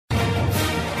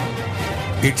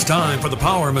It's time for the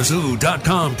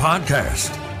PowerMizzou.com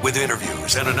podcast with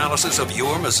interviews and analysis of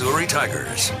your Missouri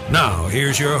Tigers. Now,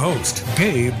 here's your host,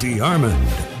 Gabe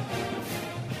DeArmond.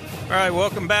 All right,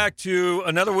 welcome back to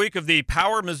another week of the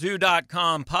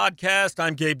PowerMizzou.com podcast.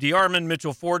 I'm Gabe DeArmond,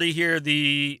 Mitchell Forty here.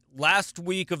 The last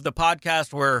week of the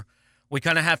podcast where we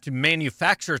kind of have to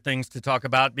manufacture things to talk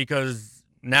about because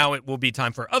now it will be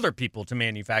time for other people to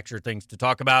manufacture things to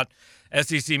talk about.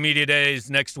 SEC Media Days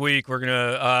next week. We're going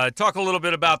to talk a little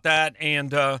bit about that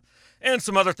and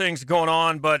some other things going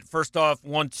on. But first off,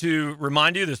 want to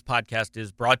remind you this podcast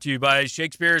is brought to you by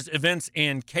Shakespeare's Events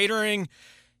and Catering.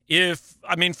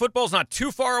 Football's not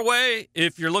too far away.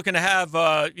 If you're looking to have,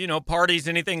 parties,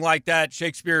 anything like that,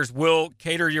 Shakespeare's will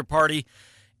cater your party.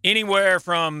 Anywhere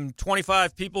from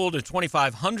 25 people to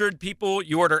 2,500 people.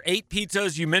 You order 8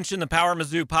 pizzas. You mentioned the Power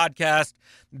Mizzou podcast.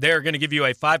 They're going to give you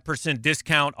a 5%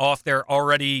 discount off their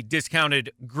already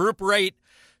discounted group rate.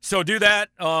 So do that.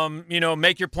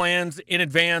 Make your plans in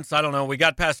advance. I don't know. We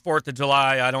got past 4th of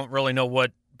July. I don't really know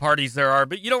what parties there are,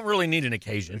 but you don't really need an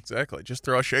occasion. Exactly. Just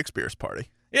throw a Shakespeare's party.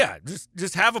 Yeah,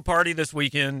 just have a party this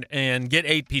weekend and get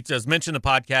 8 pizzas. Mention the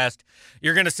podcast.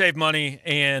 You're going to save money,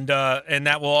 and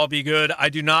that will all be good. I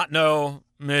do not know,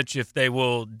 Mitch, if they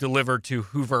will deliver to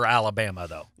Hoover, Alabama,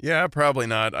 though. Yeah, probably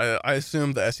not. I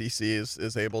assume the SEC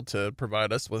is able to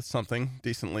provide us with something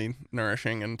decently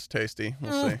nourishing and tasty.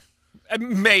 We'll see.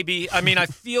 Maybe. I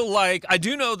feel like I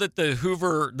do know that the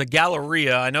Hoover, the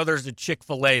Galleria, I know there's a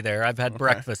Chick-fil-A there. I've had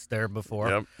breakfast there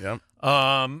before. Yep.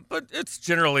 But it's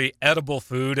generally edible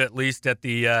food, at least at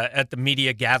the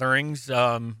media gatherings.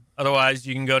 Otherwise,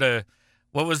 you can go to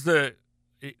what's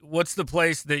the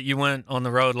place that you went on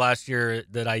the road last year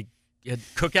that I had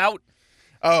Cookout?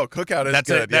 Oh, Cookout is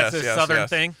good. That's a Southern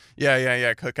thing.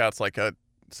 Yeah. Cookout's like a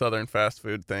Southern fast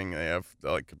food thing. They have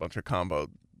like a bunch of combo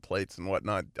plates and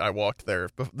whatnot. I walked there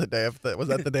the day of was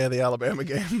that the day of the Alabama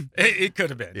game? It could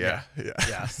have been. Yeah.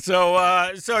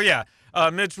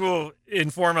 So Mitch will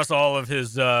inform us all of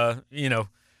his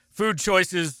food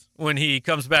choices when he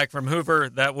comes back from Hoover.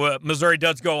 That Missouri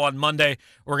does go on Monday.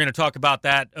 We're going to talk about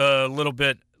that a little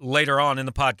bit later on in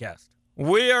the podcast.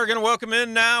 We are going to welcome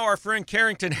in now our friend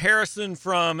Carrington Harrison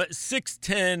from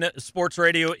 610 Sports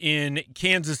Radio in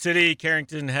Kansas City.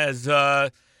 Carrington has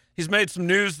he's made some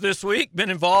news this week, been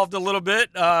involved a little bit.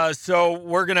 So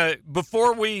we're going to,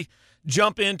 before we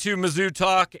jump into Mizzou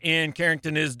talk, and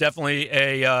Carrington is definitely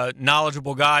a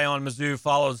knowledgeable guy on Mizzou,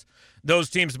 follows those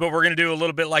teams, but we're going to do a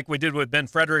little bit like we did with Ben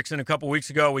Frederickson a couple weeks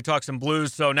ago. We talked some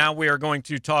Blues, so now we are going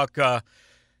to talk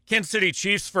Kansas City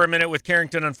Chiefs for a minute with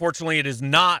Carrington. Unfortunately, it is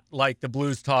not like the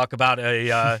Blues talk about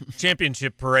a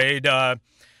championship parade.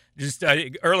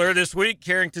 Earlier this week,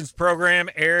 Carrington's program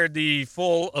aired the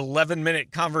full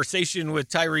 11-minute conversation with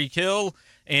Tyreek Hill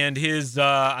and his,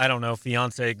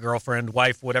 fiance, girlfriend,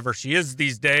 wife, whatever she is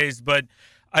these days. But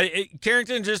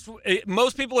Carrington,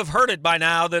 most people have heard it by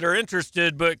now that are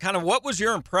interested, but kind of what was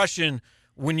your impression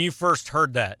when you first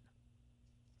heard that?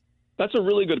 That's a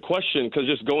really good question, because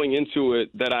just going into it,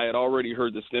 that I had already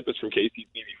heard the snippets from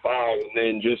KCTV5, and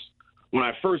then just when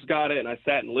I first got it and I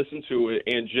sat and listened to it,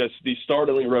 and just the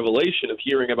startling revelation of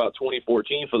hearing about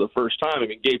 2014 for the first time.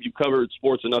 Gabe, you covered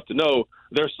sports enough to know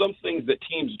there's some things that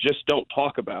teams just don't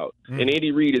talk about. And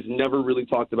Andy Reid has never really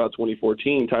talked about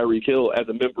 2014. Tyreek Hill, as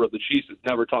a member of the Chiefs, has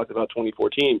never talked about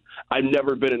 2014. I've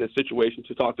never been in a situation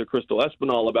to talk to Crystal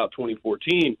Espinal about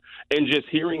 2014, and just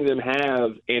hearing them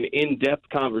have an in-depth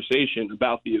conversation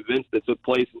about the events that took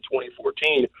place in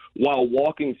 2014 while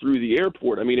walking through the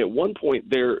airport. At one point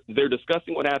they're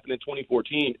discussing what happened in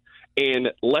 2014, and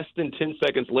less than 10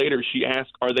 seconds later, she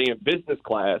asked, "Are they in business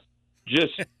class?"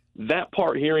 Just that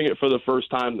part, hearing it for the first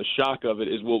time, the shock of it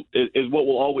is what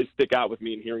will always stick out with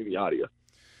me in hearing the audio.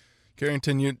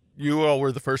 Carrington, you all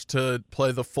were the first to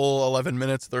play the full 11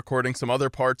 minutes of the recording. Some other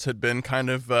parts had been kind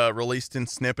of released in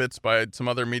snippets by some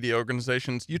other media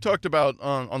organizations. You talked about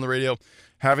on the radio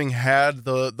having had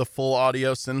the full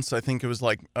audio since I think it was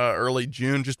early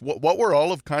June. Just what were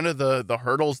all of kind of the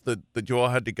hurdles that you all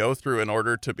had to go through in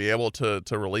order to be able to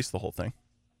release the whole thing?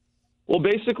 Well,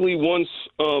 basically, once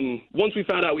we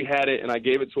found out we had it and I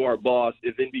gave it to our boss,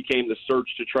 it then became the search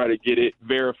to try to get it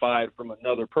verified from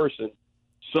another person.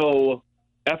 So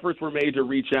efforts were made to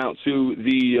reach out to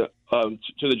the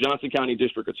Johnson County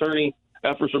District Attorney.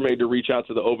 Efforts were made to reach out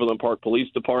to the Overland Park Police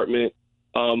Department.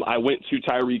 I went to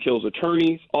Tyreek Hill's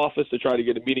attorney's office to try to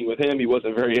get a meeting with him. He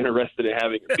wasn't very interested in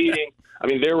having a meeting.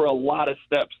 There were a lot of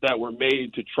steps that were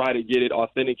made to try to get it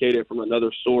authenticated from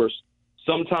another source.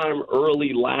 Sometime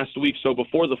early last week, so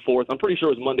before the 4th, I'm pretty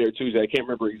sure it was Monday or Tuesday, I can't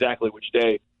remember exactly which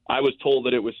day, I was told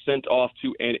that it was sent off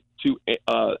to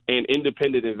an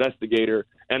independent investigator,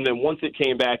 and then once it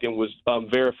came back and was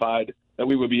verified, that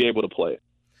we would be able to play it.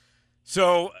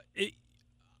 So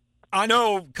I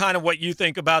know kind of what you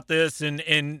think about this,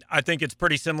 and I think it's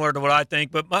pretty similar to what I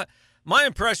think, but my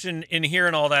impression in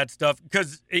hearing all that stuff,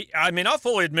 because, I mean, I'll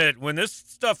fully admit, when this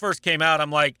stuff first came out,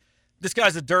 I'm like, this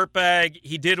guy's a dirtbag.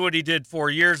 He did what he did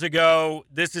 4 years ago.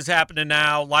 This is happening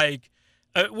now. Like,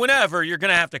 whenever, you're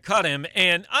going to have to cut him.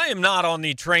 And I am not on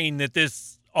the train that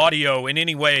this audio in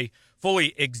any way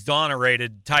fully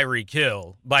exonerated Tyreek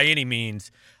Hill by any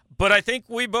means. But I think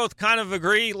we both kind of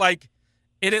agree, like,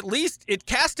 it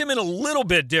cast him in a little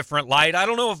bit different light. I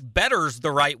don't know if better's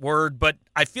the right word, but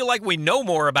I feel like we know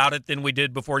more about it than we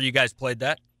did before you guys played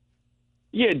that.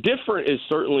 Yeah, different is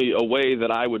certainly a way that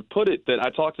I would put it. That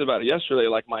I talked about it yesterday,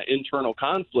 like my internal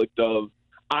conflict of,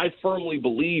 I firmly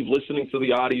believe, listening to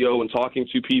the audio and talking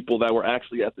to people that were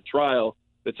actually at the trial,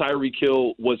 that Tyreek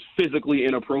Hill was physically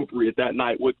inappropriate that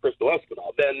night with Crystal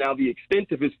Espinal. Then now the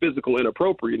extent of his physical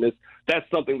inappropriateness, that's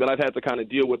something that I've had to kind of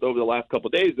deal with over the last couple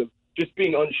of days of just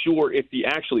being unsure if he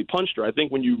actually punched her. I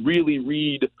think when you really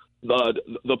read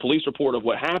the police report of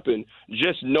what happened,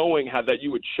 just knowing how that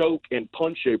you would choke and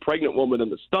punch a pregnant woman in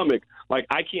the stomach, like,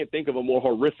 I can't think of a more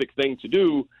horrific thing to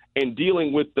do. And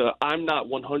dealing with I'm not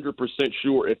 100%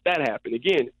 sure if that happened.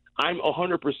 Again, I'm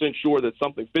 100% sure that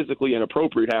something physically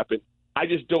inappropriate happened. I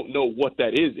just don't know what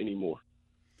that is anymore.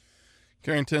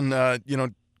 Carrington,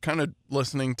 kind of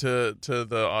listening to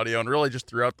the audio and really just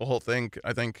throughout the whole thing,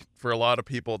 I think for a lot of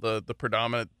people, the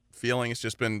predominant feeling has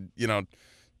just been,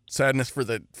 sadness for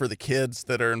the kids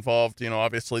that are involved.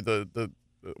 Obviously the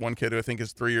one kid who I think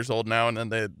is 3 years old now, and then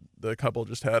the couple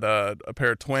just had a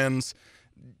pair of twins.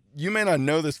 You may not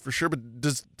know this for sure, but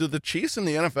do the Chiefs and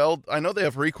the NFL, I know they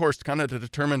have recourse kind of to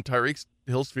determine Tyreek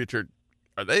Hill's future.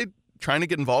 Are they trying to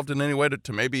get involved in any way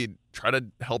to maybe try to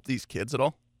help these kids at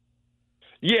all?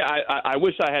 Yeah, I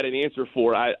wish I had an answer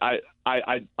for it.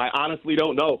 I honestly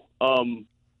don't know.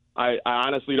 I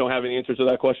honestly don't have an answer to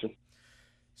that question.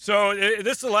 So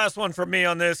this is the last one from me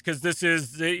on this, because this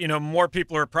is, more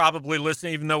people are probably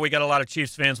listening, even though we got a lot of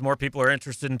Chiefs fans, more people are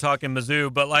interested in talking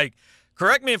Mizzou. But, like,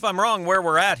 correct me if I'm wrong where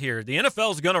we're at here. The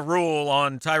NFL is going to rule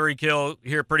on Tyreek Hill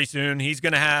here pretty soon. He's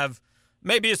going to have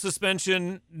maybe a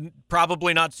suspension,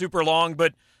 probably not super long.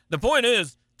 But the point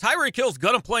is, Tyreek Hill's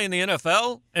going to play in the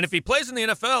NFL. And if he plays in the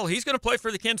NFL, he's going to play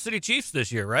for the Kansas City Chiefs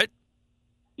this year, right?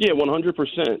 Yeah,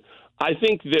 100%. I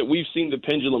think that we've seen the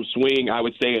pendulum swing, I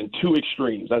would say, in two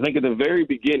extremes. I think at the very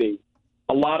beginning,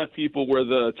 a lot of people were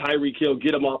the Tyreek Hill,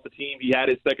 get him off the team. He had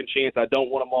his second chance. I don't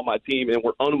want him on my team, and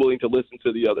were unwilling to listen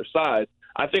to the other side.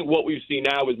 I think what we've seen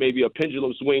now is maybe a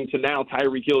pendulum swing to now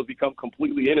Tyreek Hill has become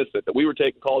completely innocent. That we were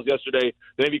taking calls yesterday,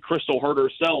 maybe Crystal hurt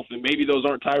herself, and maybe those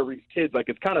aren't Tyreek's kids. Like,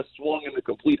 it's kind of swung in the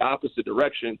complete opposite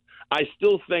direction. I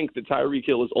still think that Tyreek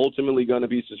Hill is ultimately going to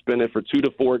be suspended for 2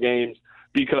 to 4 games,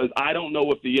 because I don't know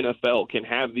if the NFL can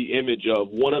have the image of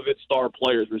one of its star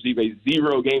players receive a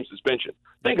 0-game suspension.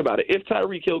 Think about it. If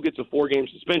Tyreek Hill gets a 4-game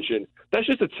suspension, that's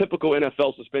just a typical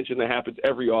NFL suspension that happens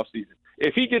every offseason.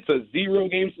 If he gets a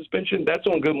 0-game suspension, that's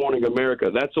on Good Morning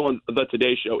America. That's on the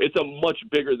Today Show. It's a much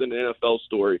bigger than an NFL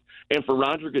story. And for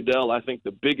Roger Goodell, I think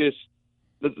the biggest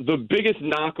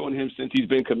knock on him since he's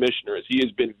been commissioner is he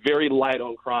has been very light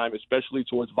on crime, especially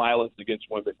towards violence against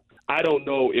women. I don't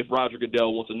know if Roger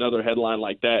Goodell wants another headline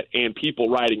like that and people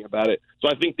writing about it. So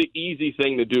I think the easy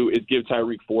thing to do is give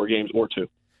Tyreek 4 games or 2.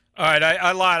 All right,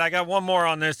 I lied. I got one more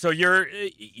on this. So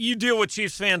you deal with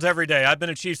Chiefs fans every day. I've been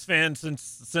a Chiefs fan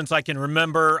since I can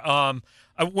remember.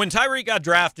 When Tyreek got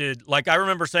drafted, like, I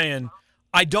remember saying,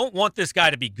 I don't want this guy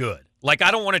to be good. Like,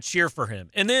 I don't want to cheer for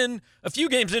him. And then a few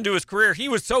games into his career, he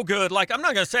was so good. Like, I'm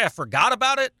not going to say I forgot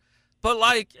about it, but,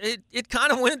 like, it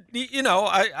kind of went,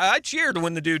 I cheered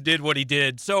when the dude did what he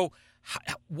did. So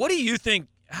what do you think?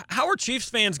 How are Chiefs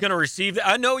fans going to receive it?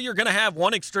 I know you're going to have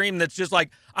one extreme that's just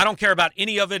like, I don't care about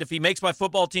any of it. If he makes my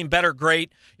football team better,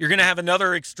 great. You're going to have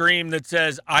another extreme that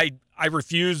says, I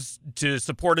refuse to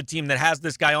support a team that has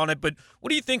this guy on it. But what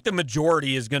do you think the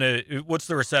majority is going to, what's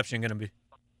the reception going to be?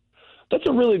 That's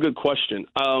a really good question.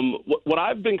 What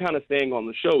I've been kind of saying on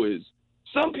the show is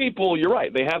some people, you're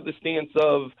right, they have the stance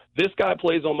of this guy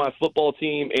plays on my football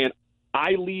team and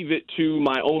I leave it to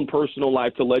my own personal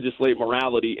life to legislate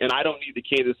morality, and I don't need the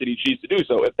Kansas City Chiefs to do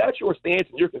so. If that's your stance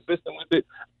and you're consistent with it,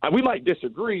 we might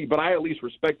disagree, but I at least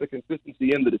respect the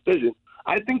consistency in the decision.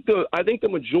 I think the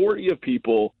majority of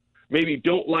people maybe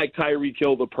don't like Tyreek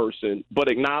Hill the person, but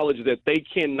acknowledge that they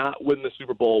cannot win the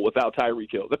Super Bowl without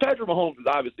Tyreek Hill. The Patrick Mahomes is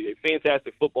obviously a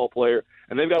fantastic football player,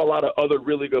 and they've got a lot of other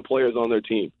really good players on their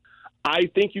team. I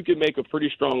think you can make a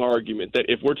pretty strong argument that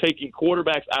if we're taking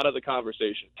quarterbacks out of the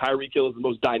conversation, Tyreek Hill is the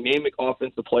most dynamic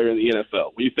offensive player in the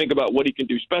NFL. When you think about what he can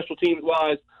do special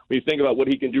teams-wise, when you think about what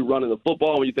he can do running the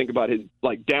football, when you think about his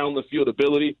down-the-field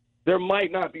ability, there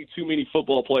might not be too many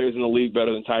football players in the league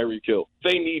better than Tyreek Hill.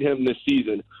 They need him this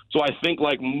season. So I think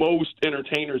like most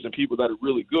entertainers and people that are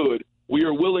really good, we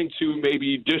are willing to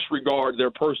maybe disregard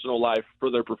their personal life for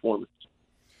their performance.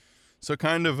 So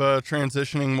kind of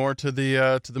transitioning more to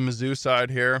the Mizzou side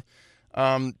here,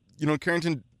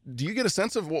 Carrington, do you get a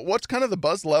sense of what's kind of the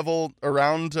buzz level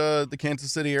around the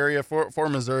Kansas City area for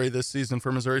Missouri this season,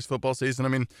 for Missouri's football season? I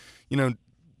mean,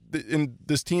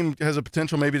 this team has a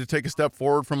potential maybe to take a step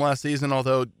forward from last season,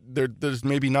 although there's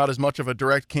maybe not as much of a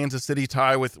direct Kansas City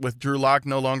tie with Drew Lock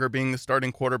no longer being the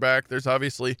starting quarterback. There's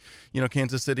obviously,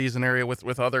 Kansas City is an area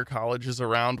with other colleges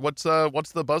around. What's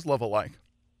the buzz level like?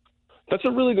 That's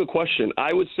a really good question.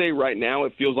 I would say right now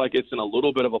it feels like it's in a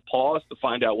little bit of a pause to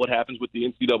find out what happens with the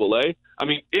NCAA. I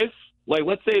mean,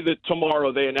 let's say that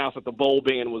tomorrow they announce that the bowl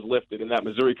ban was lifted and that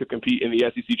Missouri could compete in the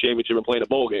SEC championship and play in a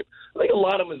bowl game. I think a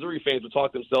lot of Missouri fans would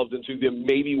talk themselves into them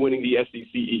maybe winning the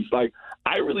SEC East.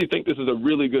 I really think this is a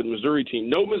really good Missouri team.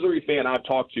 No Missouri fan I've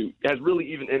talked to has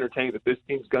really even entertained that this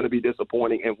team's going to be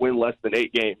disappointing and win less than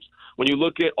 8 games. When you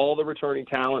look at all the returning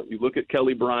talent, you look at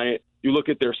Kelly Bryant, you look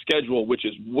at their schedule, which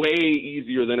is way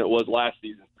easier than it was last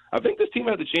season. I think this team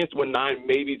has a chance to win 9,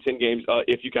 maybe 10 games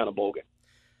if you count a bowl game.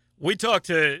 We talk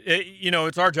to,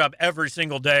 it's our job every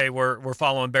single day. We're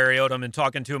following Barry Odom and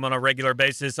talking to him on a regular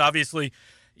basis. Obviously,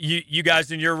 you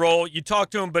guys in your role, you talk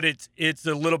to him, but it's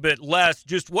a little bit less.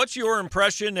 Just what's your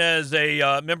impression as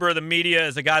a member of the media,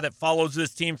 as a guy that follows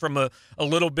this team from a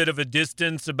little bit of a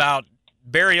distance about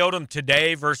Barry Odom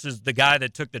today versus the guy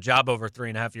that took the job over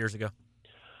 3.5 years ago?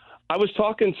 I was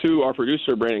talking to our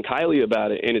producer, Brandon Kiley,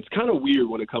 about it, and it's kind of weird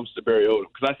when it comes to Barry Odom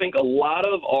because I think a lot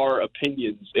of our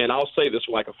opinions, and I'll say this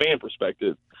from like a fan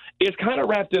perspective, is kind of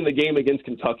wrapped in the game against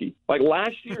Kentucky. Like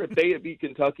last year, if they had beat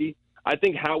Kentucky, I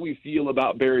think how we feel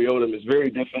about Barry Odom is very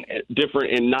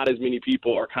different, and not as many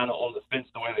people are kind of on the fence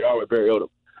the way they are with Barry Odom.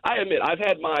 I admit, I've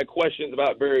had my questions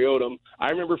about Barry Odom.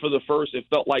 I remember for the first, it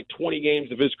felt like 20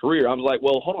 games of his career. I was like,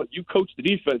 well, hold on, you coach the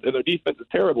defense, and their defense is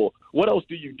terrible. What else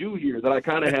do you do here? That I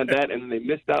kind of had that, and then they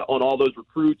missed out on all those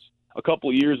recruits a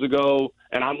couple of years ago.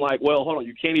 And I'm like, well, hold on,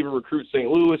 you can't even recruit St.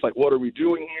 Louis. Like, what are we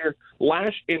doing here?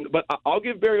 But I'll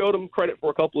give Barry Odom credit for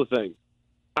a couple of things.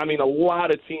 I mean, a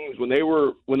lot of teams, when they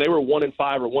were 1-5 or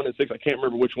 1-6, I can't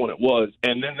remember which one it was,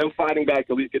 and then them fighting back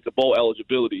to at least get to bowl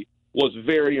eligibility was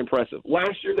very impressive.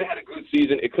 Last year they had a good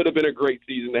season. It could have been a great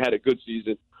season. They had a good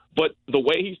season. But the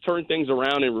way he's turned things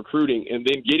around in recruiting and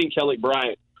then getting Kelly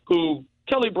Bryant,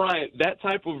 that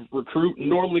type of recruit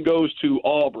normally goes to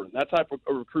Auburn. That type of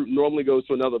recruit normally goes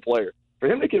to another player. For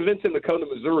him to convince him to come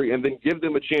to Missouri and then give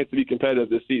them a chance to be competitive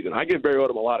this season, I give Barry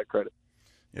Odom a lot of credit.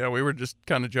 Yeah, we were just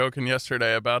kind of joking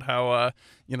yesterday about how,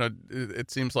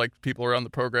 it seems like people around the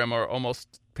program are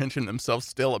almost pinching themselves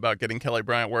still about getting Kelly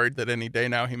Bryant, worried that any day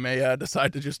now he may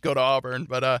decide to just go to Auburn.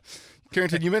 But,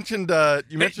 Carrington, you mentioned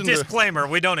disclaimer,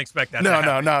 we don't expect that to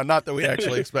happen. No, not that we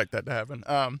actually expect that to happen.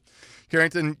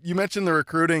 Carrington, you mentioned the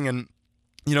recruiting, and,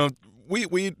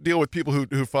 we deal with people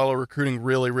who follow recruiting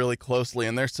really, really closely,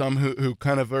 and there's some who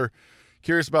kind of are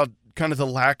curious about kind of the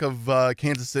lack of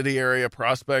Kansas City area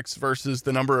prospects versus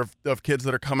the number of kids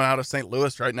that are coming out of St.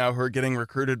 Louis right now who are getting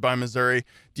recruited by Missouri.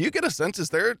 Do you get a sense, is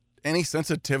there any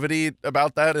sensitivity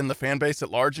about that in the fan base at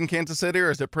large in Kansas City,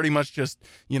 or is it pretty much just,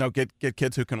 get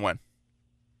kids who can win?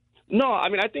 No, I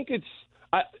mean, I think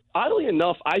oddly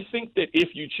enough, I think that if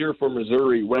you cheer for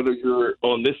Missouri, whether you're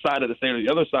on this side of the state or the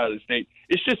other side of the state,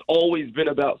 it's just always been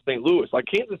about St. Louis. Like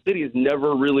Kansas City has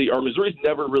never really, or Missouri's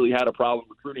never really had a problem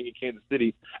recruiting in Kansas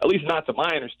City, at least not to my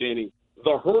understanding.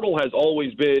 The hurdle has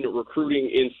always been recruiting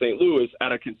in St. Louis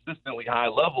at a consistently high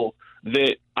level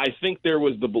that I think there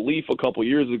was the belief a couple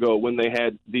years ago when they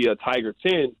had the Tiger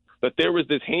 10 that there was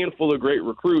this handful of great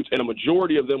recruits and a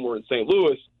majority of them were in St.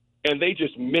 Louis, and they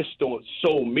just missed on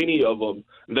so many of them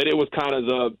that it was kind of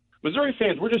the Missouri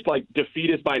fans were just like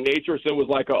defeatist by nature. So it was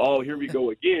like, oh, here we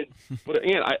go again. But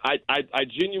again, I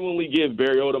genuinely give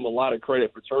Barry Odom a lot of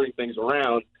credit for turning things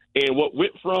around. And what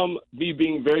went from me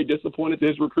being very disappointed to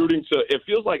his recruiting to it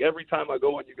feels like every time I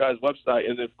go on you guys' website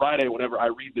and then Friday, whenever I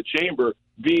read the Chamber,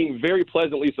 being very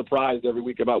pleasantly surprised every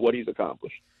week about what he's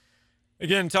accomplished.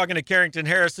 Again, talking to Carrington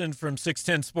Harrison from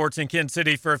 610 Sports in Kansas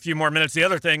City for a few more minutes. The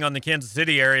other thing on the Kansas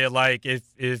City area, like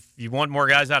if you want more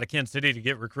guys out of Kansas City to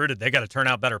get recruited, they got to turn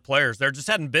out better players. There just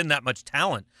hadn't been that much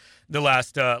talent the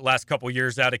last couple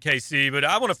years out of KC. But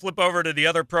I want to flip over to the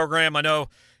other program. I know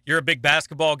you're a big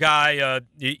basketball guy.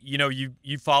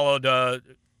 You followed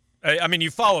I mean,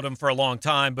 you followed him for a long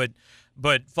time, but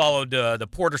followed the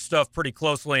Porter stuff pretty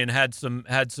closely and had some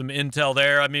intel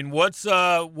there. I mean, what's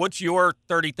your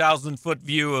 30,000-foot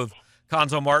view of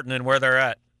Cuonzo Martin and where they're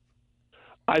at?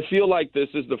 I feel like this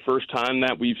is the first time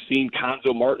that we've seen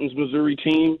Cuonzo Martin's Missouri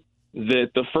team. That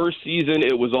the first season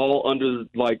it was all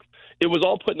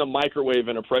put in a microwave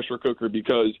and a pressure cooker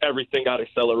because everything got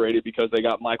accelerated because they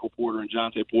got Michael Porter and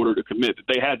Jontay Porter to commit. That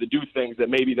they had to do things that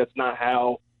maybe that's not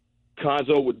how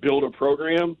Cuonzo would build a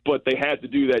program, but they had to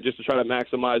do that just to try to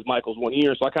maximize Michael's 1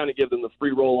 year. So I kind of give them the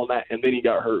free roll on that, and then he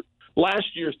got hurt.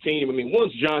 Last year's team, I mean,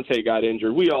 once Jontay got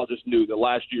injured, we all just knew that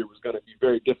last year was going to be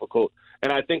very difficult.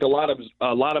 And I think a lot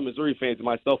of Missouri fans,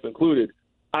 myself included,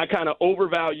 I kind of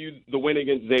overvalued the win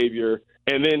against Xavier,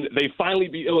 and then they finally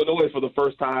beat Illinois for the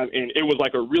first time, and it was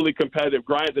like a really competitive,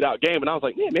 grinded-out game. And I was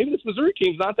like, man, maybe this Missouri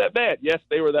team's not that bad. Yes,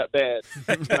 they were that bad.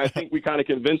 And I think we kind of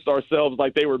convinced ourselves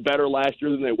like they were better last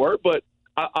year than they were. But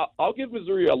I'll give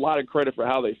Missouri a lot of credit for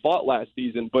how they fought last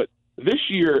season. But this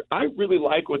year, I really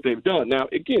like what they've done. Now,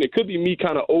 again, it could be me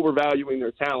kind of overvaluing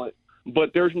their talent,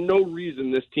 but there's no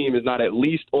reason this team is not at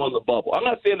least on the bubble. I'm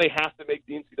not saying they have to make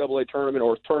the NCAA tournament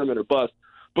or tournament or bust,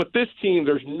 but this team,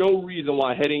 there's no reason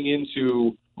why heading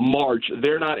into March,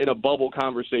 they're not in a bubble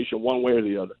conversation one way or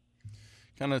the other.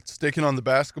 Kind of sticking on the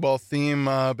basketball theme,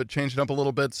 but changing up a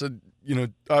little bit. So,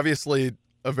 obviously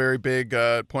a very big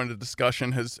point of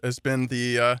discussion has been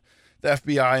the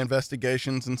FBI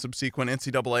investigations and subsequent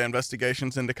NCAA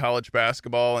investigations into college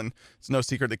basketball. And it's no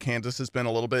secret that Kansas has been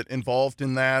a little bit involved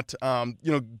in that.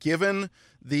 Given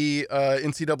the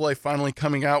NCAA finally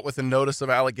coming out with a notice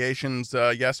of allegations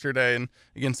yesterday and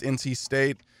against NC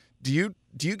State, do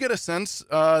you get a sense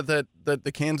that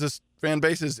the Kansas fan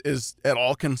base is at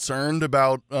all concerned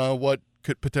about what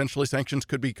could potentially sanctions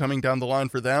could be coming down the line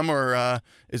for them, or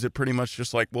is it pretty much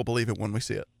just like we'll believe it when we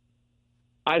see it?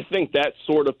 I think that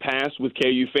sort of passed with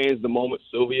KU fans the moment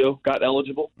Silvio got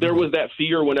eligible. There was that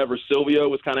fear whenever Silvio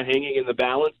was kind of hanging in the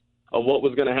balance of what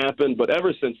was going to happen. But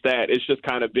ever since that, it's just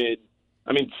kind of been,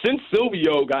 I mean, since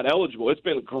Silvio got eligible, it's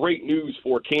been great news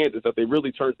for Kansas that they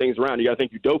really turned things around. You got to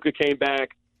think Udoka came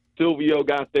back, Silvio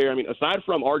got there. I mean, aside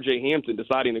from R.J. Hampton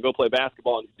deciding to go play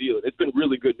basketball in New Zealand, it's been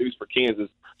really good news for Kansas.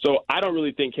 So I don't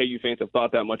really think KU fans have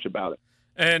thought that much about it.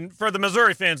 And for the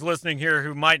Missouri fans listening here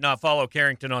who might not follow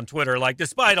Carrington on Twitter, like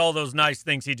despite all those nice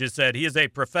things he just said, he is a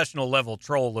professional level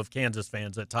troll of Kansas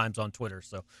fans at times on Twitter.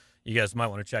 So you guys might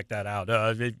want to check that out.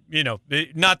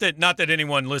 Not that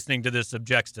anyone listening to this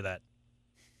objects to that.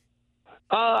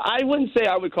 I wouldn't say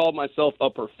I would call myself a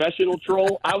professional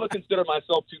troll. I would consider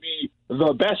myself to be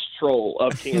the best troll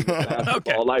of Kansas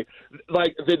basketball. Okay.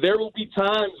 Like there will be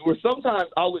times where sometimes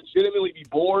I'll legitimately be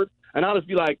bored and I'll just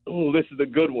be like, "Oh, this is a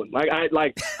good one."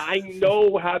 I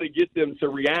know how to get them to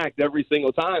react every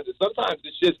single time. And sometimes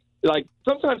it's just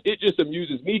sometimes it just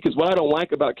amuses me because what I don't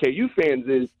like about KU fans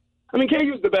is, I mean,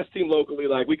 KU is the best team locally.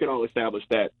 Like we can all establish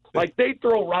that. Like they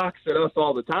throw rocks at us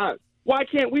all the time. Why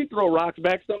can't we throw rocks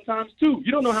back sometimes too?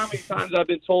 You don't know how many times I've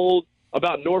been told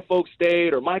about Norfolk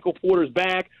State or Michael Porter's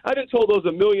back. I've been told those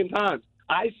a million times.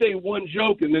 I say one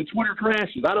joke and then Twitter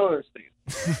crashes. I don't understand.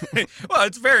 Well,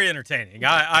 it's very entertaining.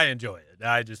 I enjoy it.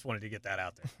 I just wanted to get that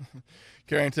out there.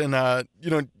 Carrington,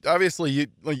 obviously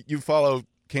you follow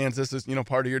Kansas as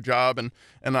part of your job, and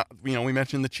we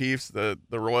mentioned the Chiefs, the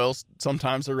Royals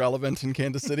sometimes are relevant in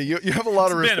Kansas City. You have a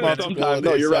lot of responsibility.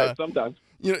 No, you're right. Sometimes.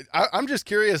 I'm just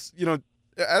curious.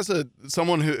 As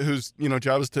someone whose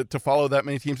job is to follow that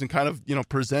many teams and kind of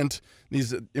present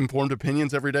these informed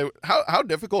opinions every day. How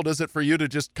difficult is it for you to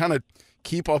just kind of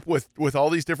keep up with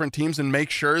all these different teams and make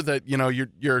sure that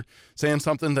you're saying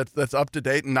something that's up to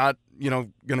date and not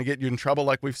going to get you in trouble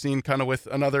like we've seen kind of with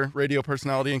another radio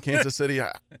personality in Kansas City?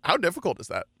 How difficult is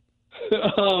that?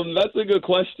 That's a good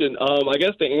question. I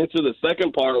guess to answer the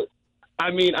second part, I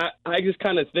mean, I just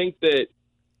kind of think that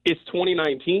it's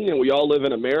 2019 and we all live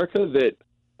in America. That,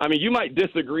 I mean, you might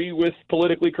disagree with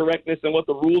politically correctness and what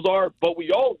the rules are, but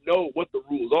we all know what the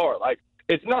rules are. Like,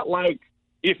 it's not like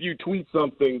if you tweet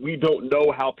something, we don't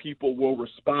know how people will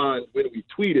respond when we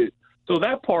tweet it. So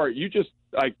that part, you just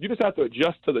have to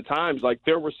adjust to the times. Like,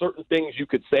 there were certain things you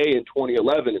could say in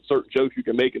 2011 and certain jokes you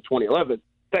can make in 2011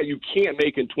 that you can't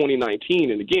make in 2019.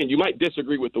 And again, you might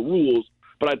disagree with the rules,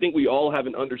 but I think we all have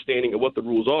an understanding of what the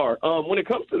rules are. When it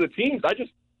comes to the teams, I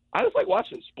just like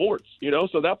watching sports,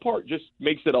 so that part just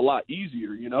makes it a lot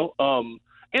easier,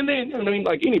 And then, I mean,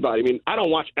 like anybody, I mean, I don't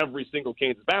watch every single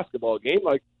Kansas basketball game.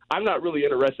 Like, I'm not really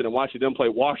interested in watching them play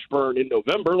Washburn in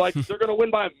November. Like, they're going to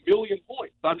win by 1,000,000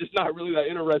 points. I'm just not really that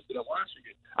interested in watching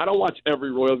it. I don't watch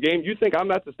every Royals game. You think I'm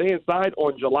about to stay inside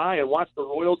on July and watch the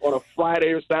Royals on a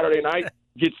Friday or Saturday night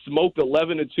get smoked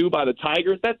 11-2 by the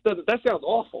Tigers. That sounds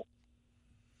awful.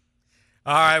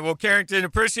 All right, well, Carrington,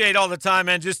 appreciate all the time,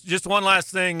 man. Just one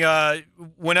last thing.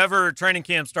 Whenever training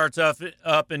camp starts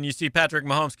up and you see Patrick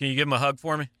Mahomes, can you give him a hug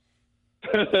for me?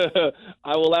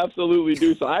 I will absolutely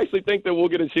do so. I actually think that we'll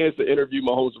get a chance to interview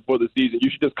Mahomes before the season. You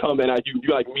should just come and you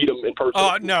meet him in person.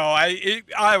 Oh no,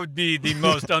 I would be the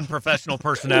most unprofessional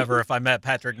person ever if I met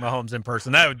Patrick Mahomes in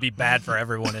person. That would be bad for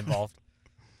everyone involved.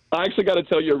 I actually got to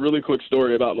tell you a really quick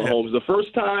story about Mahomes. The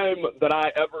first time that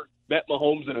I ever met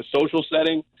Mahomes in a social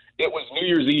setting, it was New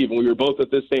Year's Eve, and we were both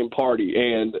at this same party.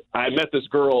 And I met this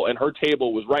girl, and her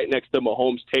table was right next to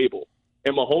Mahomes' table.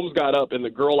 And Mahomes got up, and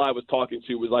the girl I was talking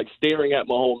to was, like, staring at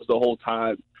Mahomes the whole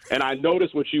time. And I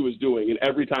noticed what she was doing, and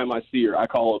every time I see her, I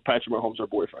call Patrick Mahomes her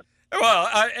boyfriend.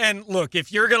 Well, and look,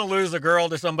 if you're going to lose a girl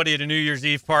to somebody at a New Year's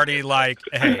Eve party, like,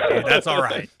 hey, that's all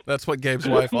right. That's what Gabe's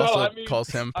wife also calls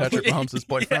him, Patrick Mahomes'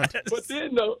 boyfriend. Yes.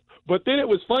 But then it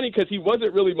was funny because he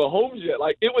wasn't really Mahomes yet.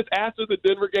 Like, it was after the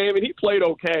Denver game, and he played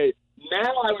okay.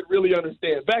 Now I would really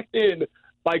understand. Back then,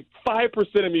 like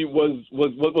 5% of me was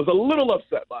a little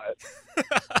upset by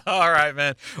it. All right,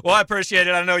 man. Well, I appreciate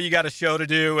it. I know you got a show to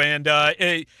do. And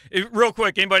real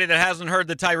quick, anybody that hasn't heard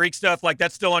the Tyreek stuff, like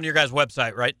that's still on your guys'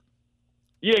 website, right?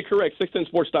 Yeah, correct.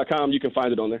 610sports.com. You can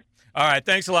find it on there. All right.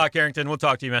 Thanks a lot, Carrington. We'll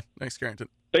talk to you, man. Thanks, Carrington.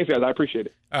 Thanks, guys. I appreciate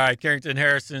it. All right, Carrington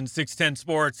Harrison, 610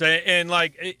 Sports. And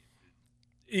like,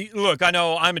 look, I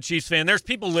know I'm a Chiefs fan. There's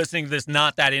people listening to this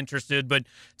not that interested, but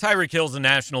Tyreek Hill's a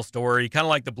national story, kind of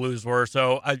like the Blues were.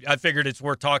 So I figured it's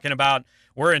worth talking about.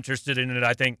 We're interested in it,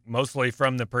 I think, mostly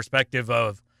from the perspective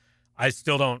of I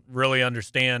still don't really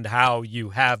understand how you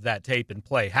have that tape and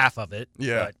play half of it.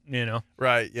 Yeah. But, you know.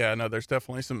 Right. Yeah. No, there's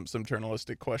definitely some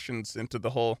journalistic questions into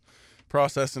the whole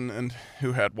process and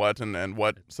who had what and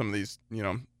what some of these,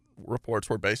 reports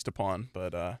were based upon.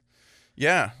 But,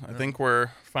 yeah, I think we're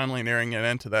finally nearing an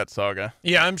end to that saga.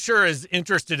 Yeah, I'm sure as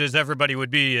interested as everybody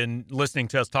would be in listening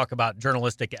to us talk about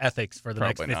journalistic ethics for the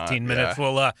Probably next 15 not, minutes.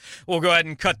 yeah. We'll go ahead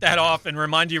and cut that off and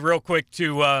remind you real quick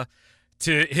to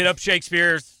hit up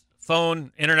Shakespeare's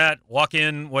phone, internet, walk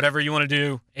in, whatever you want to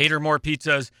do. 8 or more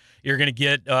pizzas. You're going to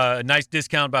get a nice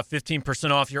discount, about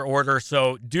 15% off your order.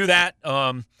 So do that.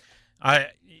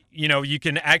 You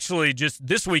can actually just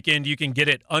this weekend, you can get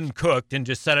it uncooked and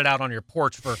just set it out on your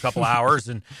porch for a couple hours,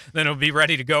 and then it'll be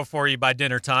ready to go for you by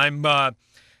dinner time. But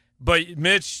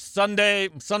Mitch, Sunday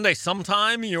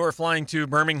sometime, you're flying to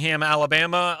Birmingham,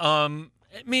 Alabama.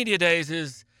 Media Days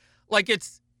is like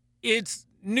it's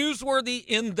newsworthy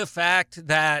in the fact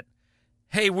that,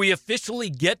 hey, we officially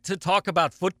get to talk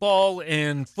about football,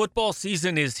 and football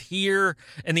season is here,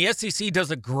 and the SEC does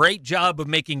a great job of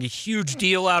making a huge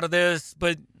deal out of this,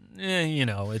 but,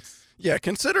 it's... Yeah,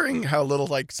 considering how little,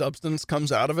 substance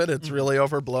comes out of it, it's really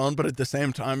overblown, but at the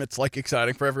same time, it's,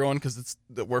 exciting for everyone because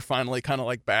we're finally kind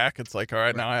of, back. It's all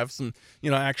right, now I have some,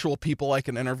 actual people I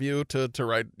can interview to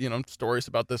write, stories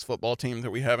about this football team that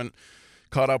we haven't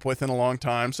caught up with in a long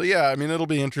time. So yeah, I mean, it'll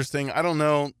be interesting. I don't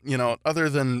know, other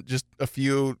than just a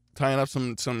few tying up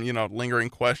some lingering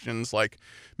questions, like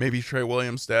maybe Trey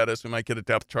Williams' status, we might get a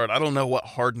depth chart. I don't know what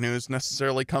hard news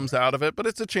necessarily comes out of it, but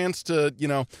it's a chance to,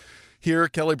 hear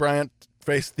Kelly Bryant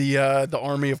face the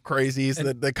army of crazies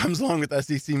that comes along with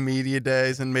SEC Media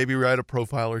Days and maybe write a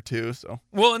profile or two. So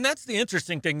well, and that's the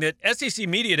interesting thing that SEC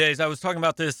Media Days, I was talking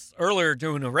about this earlier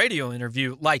doing a radio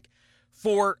interview,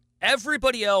 for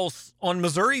everybody else on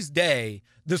Missouri's day,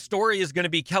 the story is going to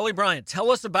be Kelly Bryant. Tell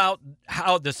us about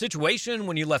how the situation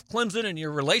when you left Clemson and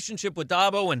your relationship with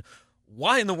Dabo and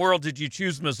why in the world did you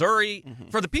choose Missouri? Mm-hmm.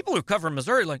 For the people who cover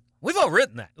Missouri, we've all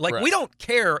written that. Right. We don't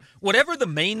care. Whatever the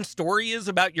main story is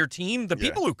about your team, the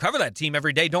people who cover that team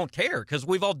every day don't care because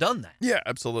we've all done that. Yeah,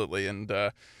 absolutely. And,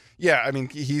 yeah, I mean,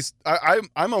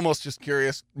 I'm almost just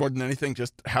curious more than anything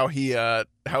just how he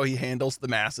handles the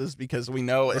masses, because we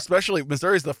know, especially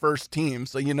Missouri's the first team,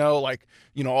 so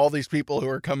all these people who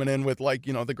are coming in with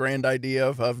the grand idea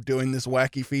of doing this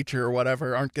wacky feature or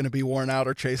whatever aren't going to be worn out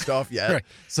or chased off yet. Right.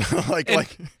 So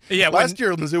last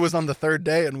year Mizzou was on the third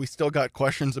day and we still got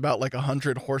questions about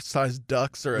 100 horse-sized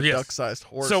ducks or a duck-sized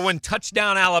horse. So when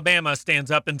Touchdown Alabama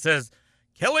stands up and says,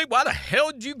 Kelly, why the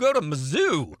hell did you go to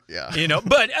Mizzou? Yeah.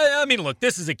 But, I mean, look,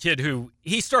 this is a kid who,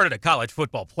 he started a college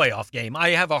football playoff game. I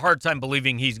have a hard time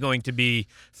believing he's going to be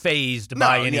fazed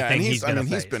by anything he's going to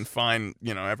face. He's been fine,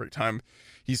 every time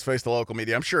he's faced the local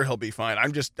media. I'm sure he'll be fine.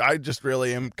 I just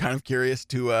really am kind of curious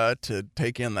to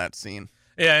take in that scene.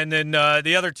 Yeah, and then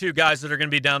the other two guys that are going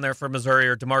to be down there for Missouri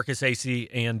are DeMarcus Acey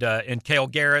and Cale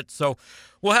Garrett. So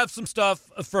we'll have some stuff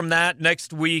from that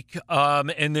next week,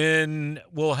 and then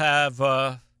we'll have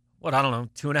I don't know,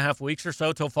 2.5 weeks or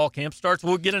so till fall camp starts.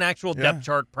 We'll get an actual depth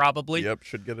chart probably. Yep,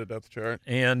 should get a depth chart.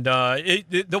 And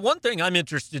the one thing I'm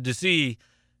interested to see,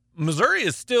 Missouri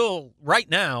is still right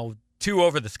now 2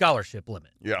 over the scholarship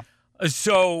limit. Yeah.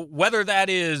 So whether that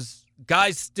is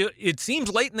guys still, it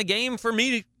seems late in the game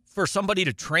for somebody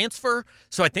to transfer.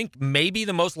 So I think maybe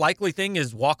the most likely thing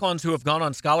is walk-ons who have gone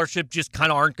on scholarship just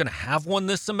kind of aren't going to have one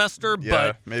this semester. Yeah,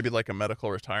 but maybe like a medical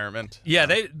retirement. Yeah,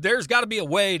 there's got to be a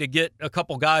way to get a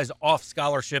couple guys off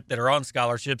scholarship that are on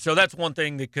scholarship. So that's one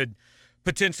thing that could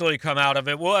potentially come out of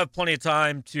it. We'll have plenty of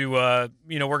time to, we're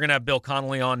going to have Bill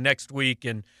Connolly on next week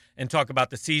and talk about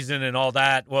the season and all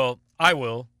that. Well, I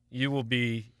will. You will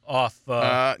be off.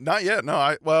 Not yet. No,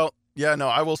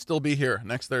 I will still be here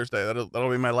next Thursday. That'll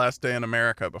be my last day in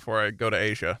America before I go to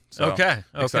Asia. So, okay.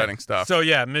 Exciting stuff. So,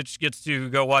 yeah, Mitch gets to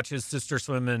go watch his sister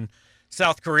swim in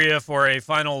South Korea for a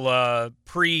final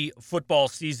pre-football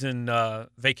season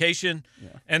vacation. Yeah.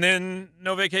 And then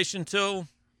no vacation till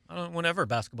whenever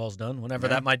basketball's done, whenever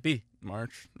that might be.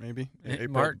 March, maybe.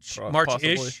 April,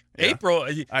 March-ish. Yeah. April.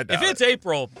 If it's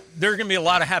April, there are going to be a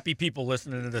lot of happy people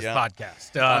listening to this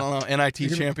podcast. I don't know.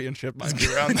 NIT championship might be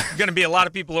around. Going to be a lot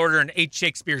of people ordering 8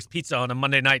 Shakespeare's pizza on a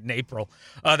Monday night in April.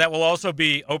 That will also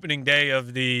be opening day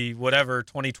of the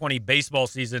 2020 baseball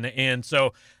season. And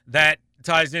so that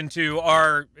ties into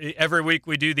our every week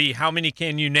we do the How Many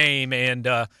Can You Name? And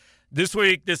this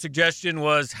week the suggestion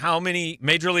was how many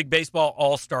Major League Baseball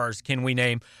All-Stars can we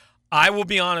name? I will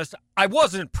be honest, I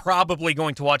wasn't probably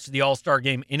going to watch the All-Star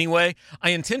game anyway. I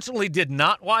intentionally did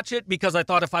not watch it because I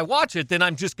thought if I watch it, then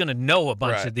I'm just going to know a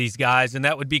bunch of these guys, and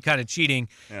that would be kind of cheating.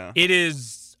 Yeah. It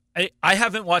is – I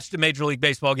haven't watched a Major League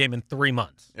Baseball game in 3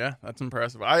 months. Yeah, that's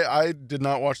impressive. I did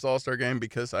not watch the All-Star game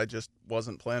because I just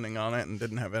wasn't planning on it and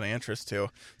didn't have any interest to.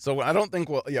 So I don't think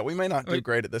we may not do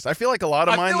great at this. I feel like a lot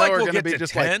of mine, though, are going to be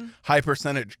just 10. Like high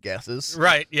percentage guesses.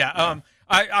 Right, yeah.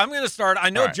 I'm going to start. I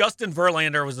know Justin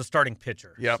Verlander was a starting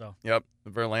pitcher. Yep.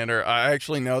 Verlander. I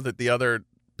actually know that the other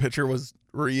pitcher was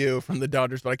Ryu from the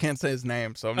Dodgers, but I can't say his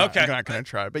name, so I'm not going to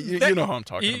try. But you know who I'm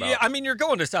talking about. Yeah, I mean, you're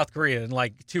going to South Korea in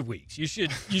like 2 weeks. You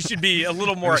should be a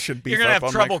little more. You're going to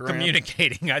have trouble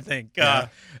communicating, I think. Yeah.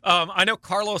 I know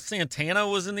Carlos Santana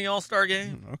was in the All-Star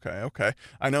game. Okay.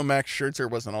 I know Max Scherzer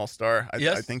was an All-Star.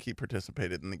 Yes. I think he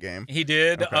participated in the game. He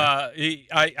did. Okay.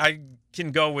 I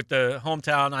can go with the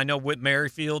hometown. I know Whit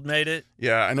Merrifield made it.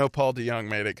 Yeah, I know Paul DeYoung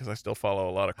made it because I still follow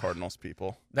a lot of Cardinals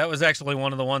people. That was actually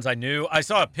one of the ones I knew. I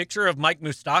saw a picture of Mike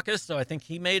Moustakas, so I think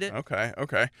he made it. Okay.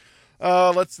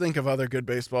 Let's think of other good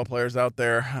baseball players out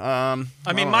there.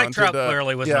 Mike Trout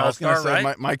clearly was an All-Star,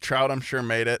 right? Mike Trout, I'm sure,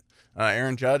 made it.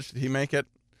 Aaron Judge, did he make it?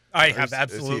 I have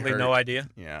absolutely no idea.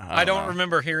 Yeah, I don't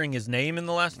remember hearing his name in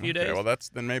the last few days. Well,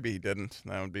 then maybe he didn't.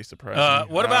 That would be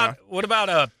surprising. What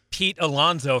about Pete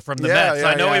Alonso from the Mets?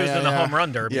 I know he was in the home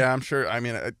run derby. Yeah, I'm sure. I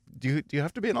mean, do you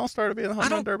have to be an All-Star to be in the home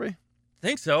run derby?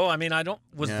 Think so. I mean,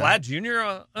 was Vlad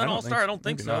Jr. an All-Star? I don't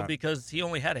think so not. Because he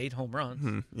only had 8 home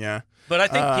runs. Yeah, but I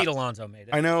think Pete Alonso made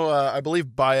it. I know. I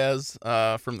believe Baez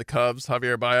from the Cubs.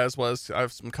 Javier Baez was. I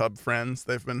have some Cub friends.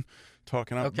 They've been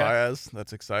talking up Baez.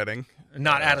 That's exciting.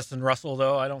 Not Addison Russell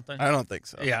though. I don't think. I don't think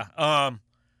so. Yeah.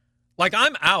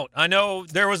 I'm out. I know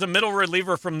there was a middle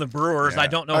reliever from the Brewers. Yeah. I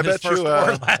don't know his first or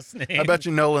last name. I bet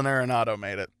you Nolan Arenado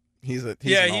made it. He's an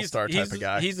all-star type of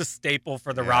guy. He's a staple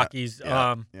for the Rockies.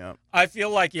 Yeah. I feel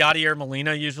like Yadier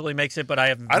Molina usually makes it, but I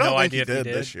have no idea if he did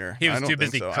this year. He was too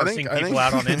busy cursing people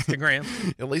out on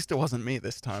Instagram. At least it wasn't me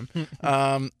this time. Wait,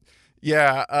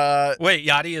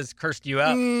 Yachty has cursed you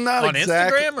out on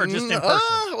Instagram or just in person?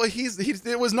 Well,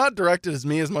 it was not directed at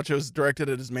me as much as it was directed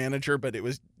at his manager, but it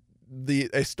was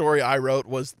a story I wrote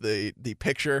was the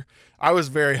picture. I was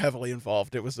very heavily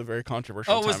involved. It was a very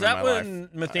controversial time was that in my when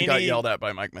life. Matheny I got yelled at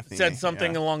by Mike Matheny? Said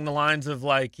something along the lines of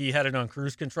like he had it on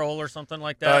cruise control or something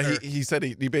like that? He said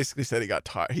he basically said he got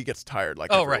tired. He gets tired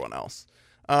like everyone else.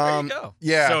 There you go.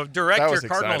 Yeah. So direct your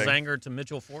Cardinals anger to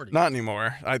Mitchell Forty. Not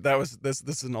anymore. This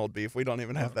is an old beef. We don't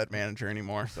even have that manager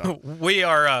anymore. So we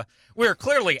are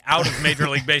clearly out of Major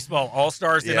League Baseball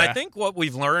All-Stars, and I think what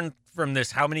we've learned from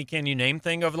this how many can you name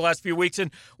thing over the last few weeks,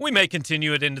 and we may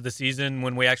continue it into the season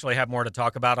when we actually have more to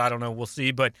talk about. I don't know. We'll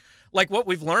see. But like what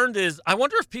we've learned is I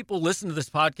wonder if people listen to this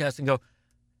podcast and go,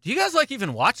 do you guys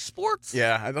even watch sports?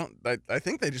 Yeah, I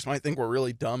think they just might think we're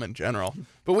really dumb in general.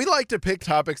 But we like to pick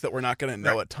topics that we're not going to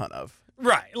know a ton of.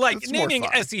 Right. Like naming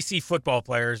SEC football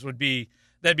players that'd be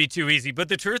too easy. But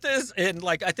the truth is, and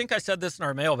I think I said this in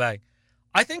our mailbag,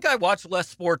 I think I watch less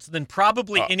sports than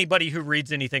probably anybody who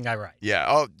reads anything I write.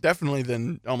 Yeah, definitely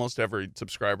than almost every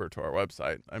subscriber to our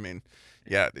website. I mean,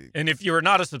 Yeah. And if you are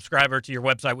not a subscriber to your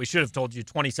website, we should have told you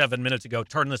 27 minutes ago,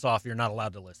 turn this off. You're not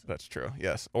allowed to listen. That's true.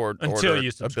 Yes. Or Until order you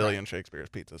a subscribe. billion Shakespeare's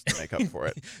pizzas to make up for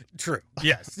it. True.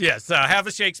 Yes. Yes. Have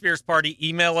a Shakespeare's party.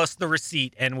 Email us the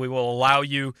receipt, and we will allow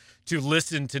you to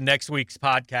listen to next week's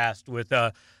podcast with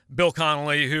Bill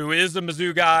Connolly, who is a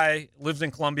Mizzou guy, lives in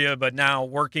Columbia, but now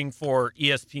working for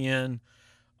ESPN.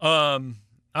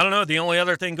 I don't know. The only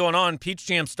other thing going on, Peach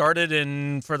Jam started,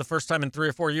 and for the first time in 3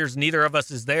 or 4 years, neither of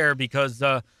us is there because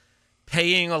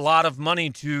paying a lot of money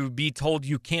to be told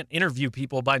you can't interview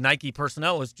people by Nike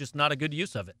personnel is just not a good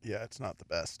use of it. Yeah, it's not the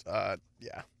best.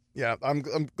 Yeah. I'm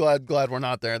glad we're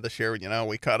not there this year. You know,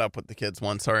 we caught up with the kids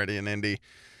once already in Indy.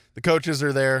 The coaches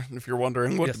are there. If you're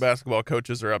wondering what Yes. the basketball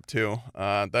coaches are up to,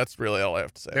 that's really all I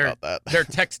have to say about that. They're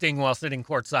texting while sitting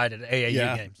courtside at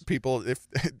AAU games. People, if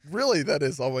really, that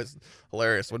is always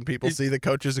hilarious when people see the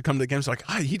coaches who come to the games like,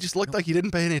 he just looked like he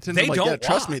didn't pay any attention. They I'm like, don't yeah,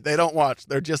 trust me, watch. they don't watch.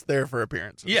 They're just there for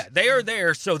appearances. Yeah, they are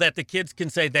there so that the kids can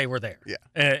say they were there. Yeah.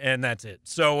 And that's it.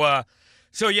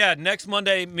 So yeah, next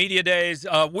Monday, Media Days,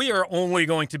 we are only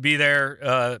going to be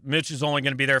there. Mitch is only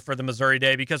going to be there for the Missouri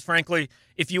Day because, frankly,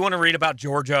 if you want to read about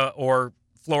Georgia or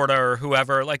Florida or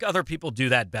whoever, like other people do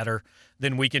that better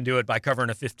than we can do it by covering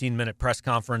a 15-minute press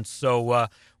conference. So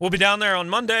we'll be down there on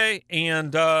Monday,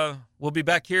 and we'll be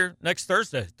back here next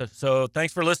Thursday. So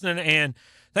thanks for listening, and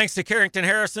thanks to Carrington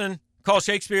Harrison. Call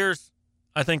Shakespeare's.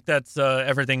 I think that's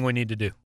everything we need to do.